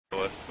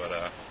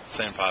but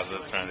staying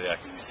positive, trying to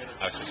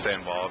obviously stay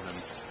involved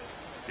and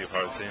be a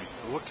part of the team.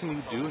 What can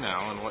you do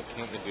now, and what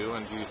can't you do,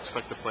 and do you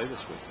expect to play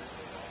this week?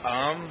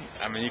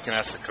 I mean, you can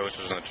ask the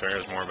coaches and the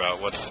trainers more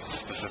about what's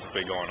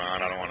specifically going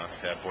on. I don't want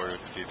to bore you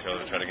with the details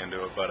or try to get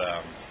into it,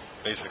 but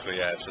basically,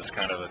 yeah, it's just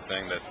kind of a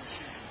thing that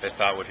they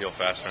thought would heal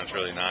faster, and it's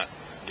really not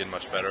getting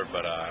much better.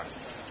 But I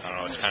don't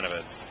know, it's kind of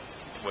a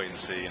wait and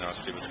see,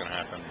 see what's going to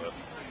happen. But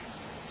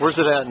where's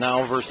it at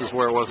now versus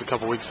where it was a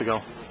couple weeks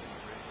ago?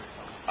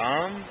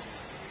 I'm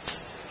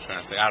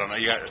trying to think. I don't know.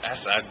 I'd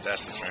ask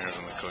the trainers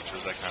and the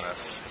coaches.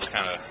 It's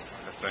kind of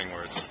a thing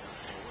where it's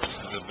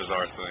a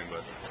bizarre thing,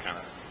 but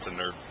it's a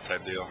nerd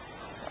type deal.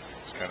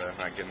 It's kind of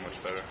not getting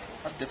much better.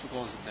 How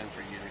difficult has it been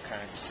for you to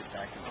kind of just sit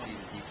back and see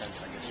the defense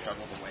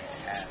struggle the way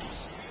it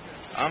has?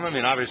 I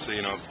mean, obviously,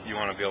 you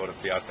want to be able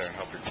to be out there and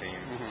help your team.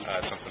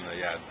 It's something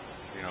that,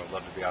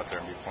 love to be out there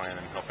and be playing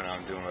and helping out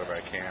and doing whatever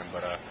I can.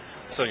 But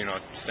still,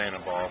 staying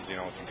involved,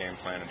 with the game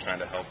plan and trying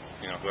to help,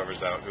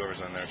 whoever's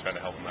in there, trying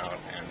to help them out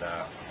and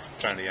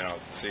trying to,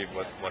 see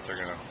what they're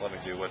going to let me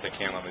do, what they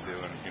can let me do,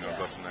 and,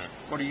 go from there.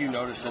 What are you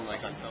noticing, on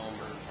film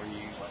or when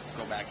you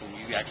go back and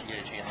you actually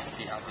get a chance to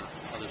see how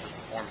the others are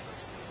performing?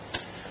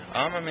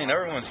 I mean,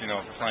 everyone's,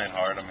 playing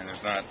hard. I mean,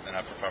 there's not an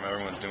effort problem.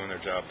 Everyone's doing their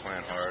job,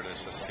 playing hard.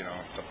 It's just,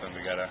 something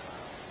we got to,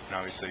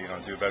 obviously,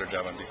 do a better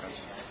job on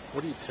defense.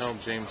 What do you tell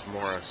James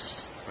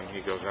Morris when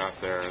he goes out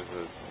there as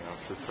a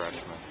true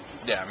freshman?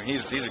 Yeah, I mean,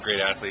 he's a great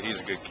athlete. He's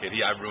a good kid.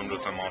 I've roomed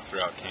with him all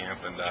throughout camp,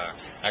 and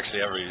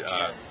actually every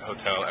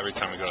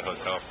time we go to a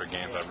hotel for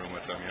games, I room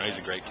with him. He's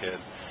a great kid.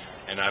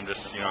 And I'm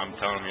just, I'm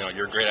telling him,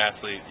 you're a great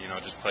athlete,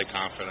 just play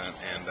confident.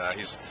 And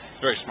he's a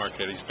very smart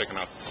kid. He's picking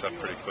up stuff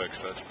pretty quick,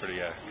 so that's pretty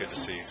good to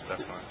see,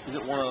 definitely. Is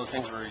it one of those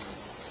things where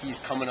he's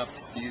coming up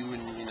to you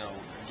and,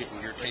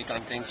 getting your take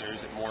on things, or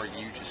is it more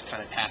you just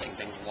kind of passing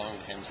things along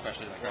with him,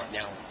 especially right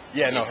now?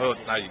 Yeah, no,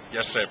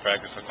 yesterday at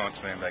practice, he'll come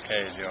to me and be like, hey,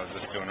 is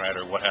this doing right,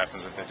 or what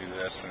happens if they do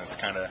this? And it's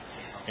kind of,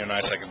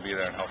 nice I can be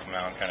there and help him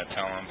out and kind of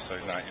tell him, so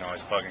he's not,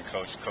 always bugging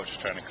coach. Coach is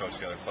trying to coach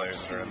the other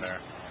players that are in there.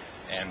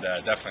 And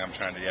definitely I'm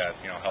trying to,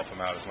 help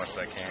him out as much as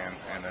I can.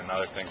 And then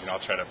other things, I'll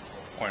try to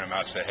point him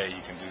out, say, hey,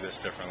 you can do this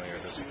differently, or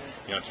this,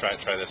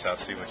 try this out,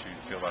 see what you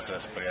feel about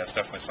this. But yeah, it's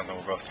definitely something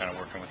we're both kind of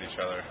working with each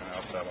other, and it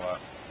helps out a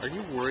lot. Are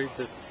you worried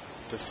that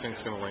this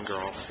thing's going to linger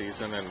all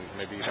season and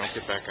maybe you don't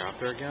get back out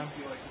there again?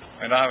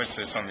 And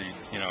obviously it's something you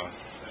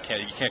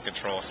can't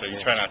control, so you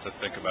try not to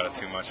think about it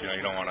too much. You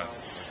don't want to,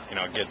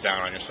 get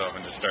down on yourself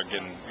and just start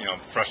getting,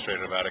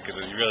 frustrated about it,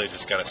 because you really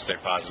just got to stay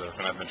positive.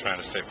 And I've been trying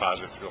to stay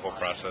positive through the whole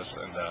process.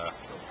 And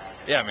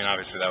yeah, I mean,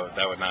 obviously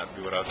that would not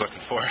be what I was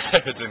looking for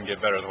if it didn't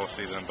get better the whole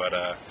season. But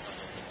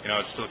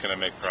it's still going to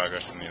make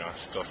progress and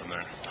go from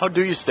there. How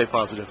do you stay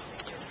positive?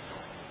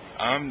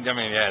 I mean,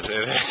 yeah,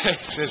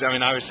 I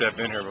mean, obviously I've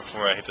been here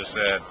before. I hate to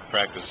say it,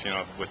 practice,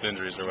 with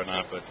injuries or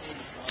whatnot, but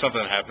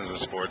something that happens in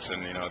sports,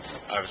 and it's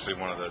obviously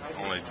one of the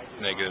only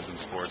negatives in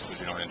sports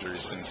is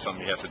injuries, and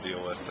something you have to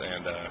deal with.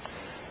 And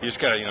you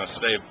just gotta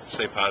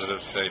stay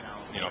positive, stay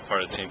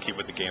part of the team, keep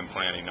with the game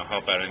plan,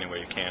 help out any way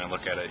you can, and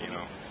look at it.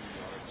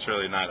 It's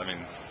really not. I mean,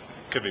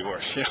 it could be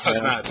worse. It's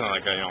not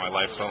like my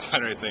life's on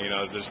line or anything.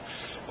 There's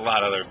a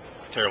lot of other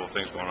terrible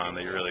things going on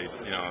that you really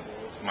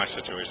my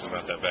situation's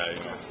not that bad.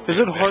 Is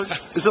it hard?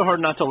 Is it hard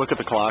not to look at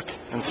the clock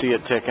and see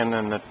it ticking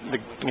and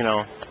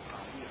the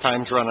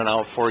time's running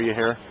out for you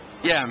here?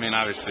 Yeah, I mean,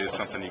 obviously it's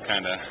something you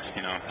kind of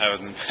have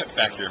in the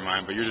back of your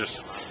mind, but I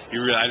just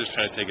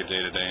try to take it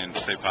day to day and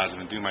stay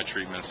positive and do my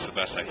treatments the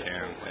best I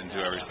can and do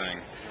everything.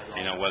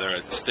 Whether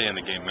I stay in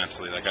the game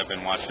mentally, like I've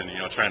been watching,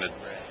 trying to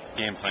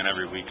game plan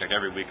every week. Like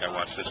every week I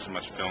watch this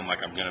much film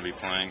like I'm going to be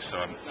playing. So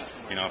I'm,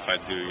 if I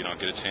do,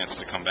 get a chance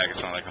to come back,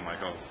 it's not like I'm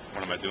like, oh,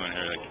 what am I doing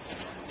here? Like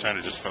trying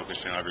to just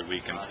focus, every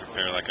week and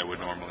prepare like I would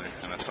normally.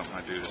 And that's something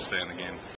I do to stay in the game.